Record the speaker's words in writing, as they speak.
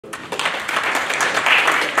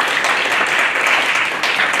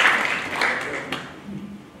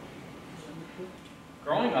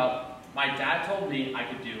me I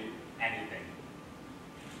could do anything.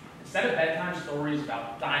 Instead of bedtime stories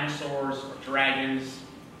about dinosaurs or dragons,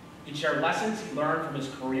 he'd share lessons he learned from his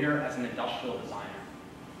career as an industrial designer.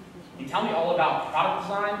 He'd tell me all about product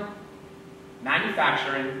design,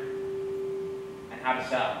 manufacturing, and how to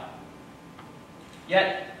sell.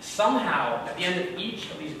 Yet, somehow, at the end of each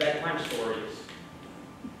of these bedtime stories,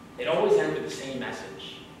 they'd always end with the same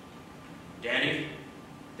message. Danny,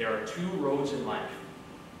 there are two roads in life.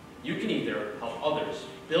 You can either help others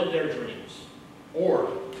build their dreams, or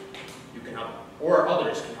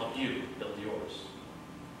others can help you build yours.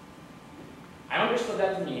 I understood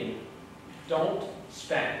that to mean, don't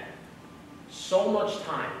spend so much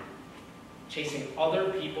time chasing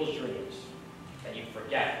other people's dreams that you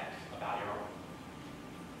forget about your own.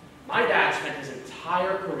 My dad spent his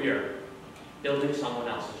entire career building someone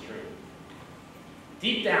else's dream.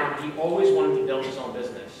 Deep down, he always wanted to build his own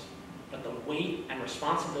business, but the weight and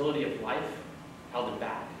responsibility of life held him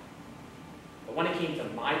back. But when it came to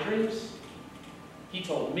my dreams, he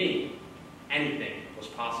told me anything was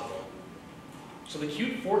possible. So the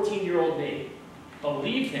cute 14-year-old me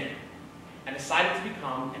believed him and decided to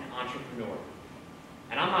become an entrepreneur.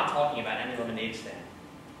 And I'm not talking about any lemonade stand.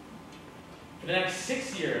 For the next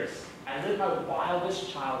 6 years, I lived my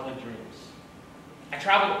wildest childhood dreams. I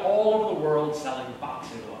traveled all over the world selling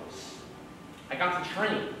boxing gloves. I got to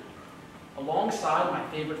train alongside my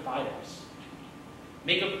favorite fighters,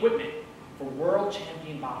 make equipment for world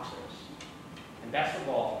champion boxers, and best of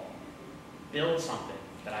all, build something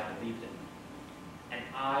that I believed in. And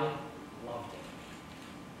I loved it.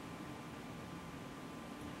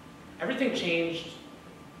 Everything changed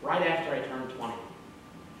right after I turned 20.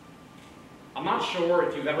 I'm not sure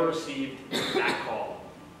if you've ever received that call.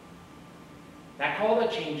 That call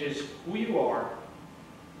that changes who you are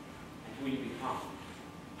and who you become.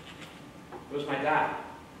 It was my dad.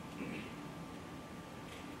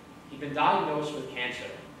 He'd been diagnosed with cancer,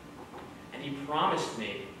 and he promised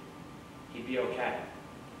me he'd be okay.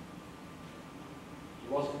 He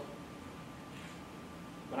wasn't.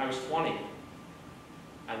 When I was 20,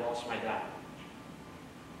 I lost my dad.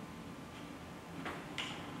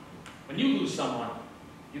 When you lose someone,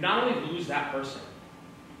 you not only lose that person,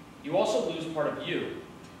 you also lose part of you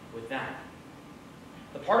with them.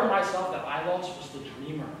 The part of myself that I lost was the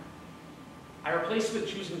dreamer. I replaced it with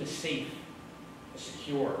choosing the safe, the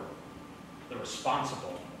secure, the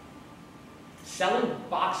responsible. Selling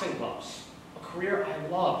boxing gloves, a career I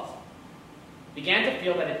loved, began to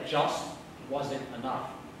feel that it just wasn't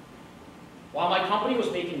enough. While my company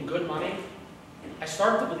was making good money, I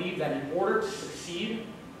started to believe that in order to succeed,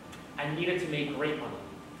 I needed to make great money.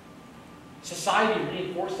 Society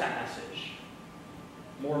reinforced that message.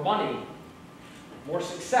 More money, more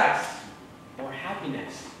success, more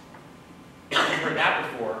happiness. You've heard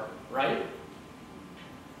that before, right?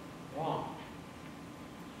 Wrong.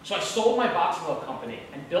 So I sold my boxing glove company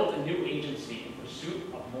and built a new agency in pursuit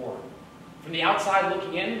of more. From the outside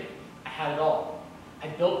looking in, I had it all. I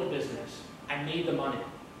built the business. I made the money.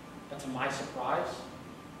 But to my surprise,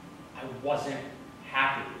 I wasn't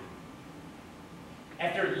happy.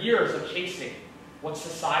 After years of chasing what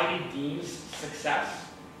society deems success,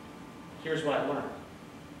 here's what I learned.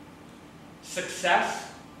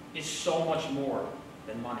 Success is so much more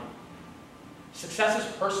than money. Success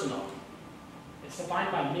is personal. It's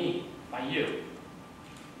defined by me, by you.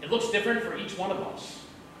 It looks different for each one of us.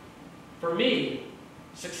 For me,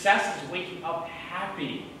 success is waking up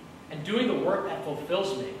happy and doing the work that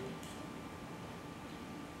fulfills me.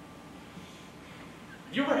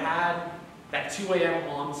 Have you ever had that 2 a.m.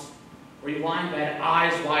 haunt where you lie in bed,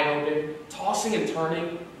 eyes wide open, tossing and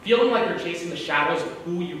turning, feeling like you're chasing the shadows of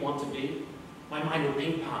who you want to be? My mind would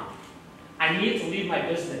ping pong. I need to leave my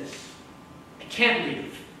business. I can't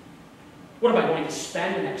leave. What am I going to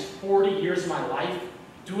spend the next 40 years of my life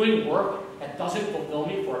doing work that doesn't fulfill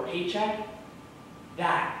me for a paycheck?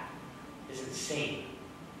 That is insane.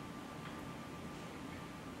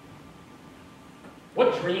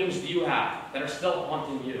 What dreams do you have that are still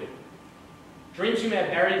haunting you? Dreams you may have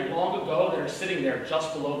buried long ago that are sitting there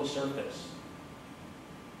just below the surface.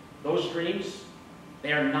 Those dreams,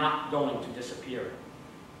 they are not going to disappear.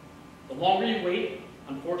 The longer you wait,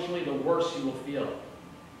 unfortunately, the worse you will feel.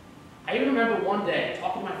 I even remember one day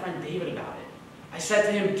talking to my friend David about it. I said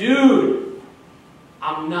to him, dude,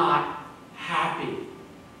 I'm not happy.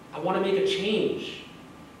 I want to make a change.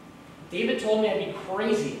 David told me I'd be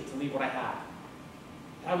crazy to leave what I had.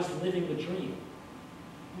 That I was living the dream.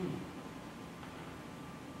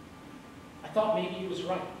 I thought maybe he was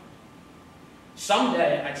right.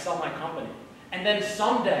 Someday I'd sell my company. And then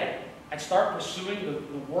someday I'd start pursuing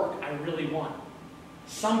the work I really want.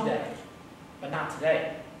 Someday. but not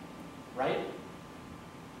today, right?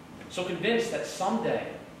 So convinced that someday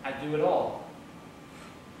I'd do it all,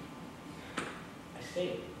 I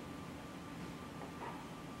stayed.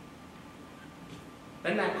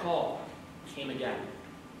 Then that call came again.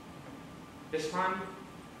 This time,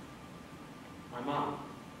 my mom.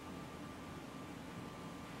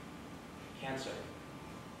 Cancer.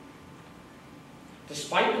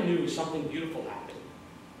 Despite the news, something beautiful happened.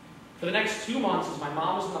 For the next 2 months, as my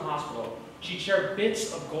mom was in the hospital, she'd share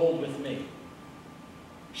bits of gold with me.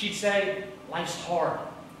 She'd say, life's hard.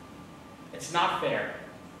 It's not fair.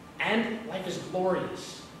 And life is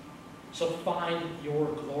glorious. So find your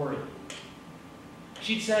glory.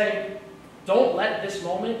 She'd say, don't let this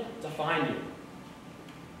moment define you.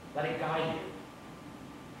 Let it guide you.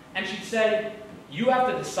 And she'd say, you have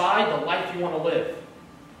to decide the life you want to live,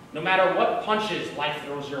 no matter what punches life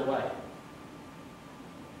throws your way.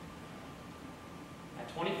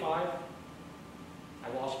 At 25, I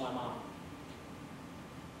lost my mom.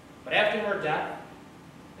 But after her death,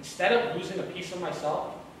 instead of losing a piece of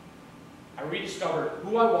myself, I rediscovered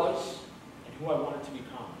who I was and who I wanted to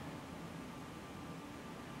become.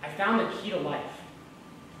 I found the key to life.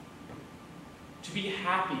 To be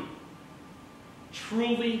happy,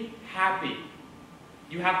 truly happy,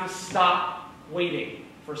 you have to stop waiting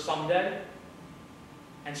for someday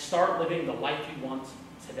and start living the life you want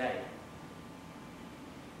today.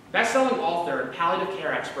 Best-selling author and palliative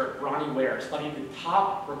care expert Bronnie Ware studied the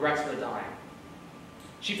top regrets of the dying.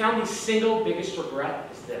 She found the single biggest regret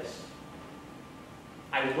is this: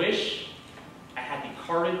 I wish I had the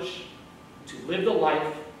courage to live the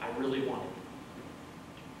life I really wanted.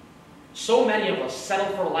 So many of us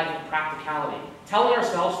settle for a life of practicality, telling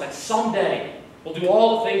ourselves that someday we'll do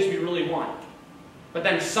all the things we really want. But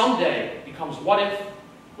then someday becomes what if,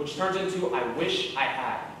 which turns into I wish I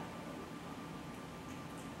had.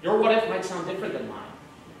 Your what if might sound different than mine.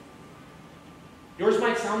 Yours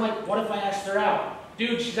might sound like, what if I asked her out?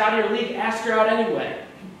 Dude, she's out of your league, ask her out anyway.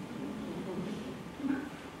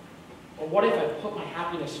 Or what if I put my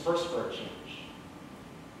happiness first for a change?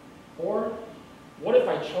 Or what if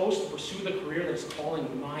I chose to pursue the career that's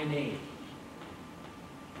calling my name?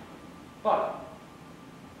 But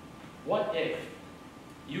what if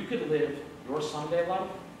you could live your someday life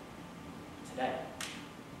today?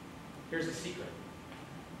 Here's the secret.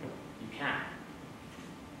 You can.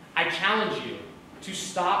 I challenge you to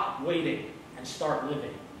stop waiting and start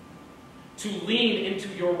living. To lean into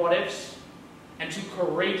your what ifs and to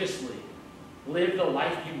courageously live the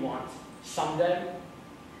life you want someday,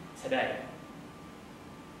 today.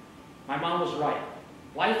 My mom was right.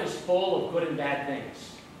 Life is full of good and bad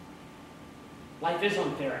things. Life is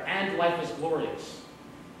unfair and life is glorious.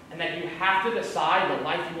 And that you have to decide the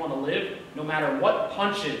life you want to live no matter what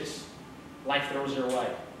punches life throws your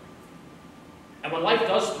way. And when life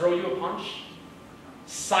does throw you a punch,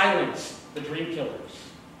 silence the dream killers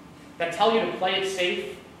that tell you to play it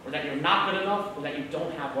safe, or that you're not good enough, or that you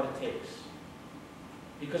don't have what it takes.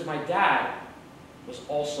 Because my dad was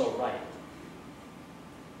also right.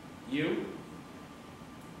 You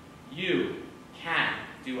can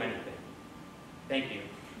do anything. Thank you.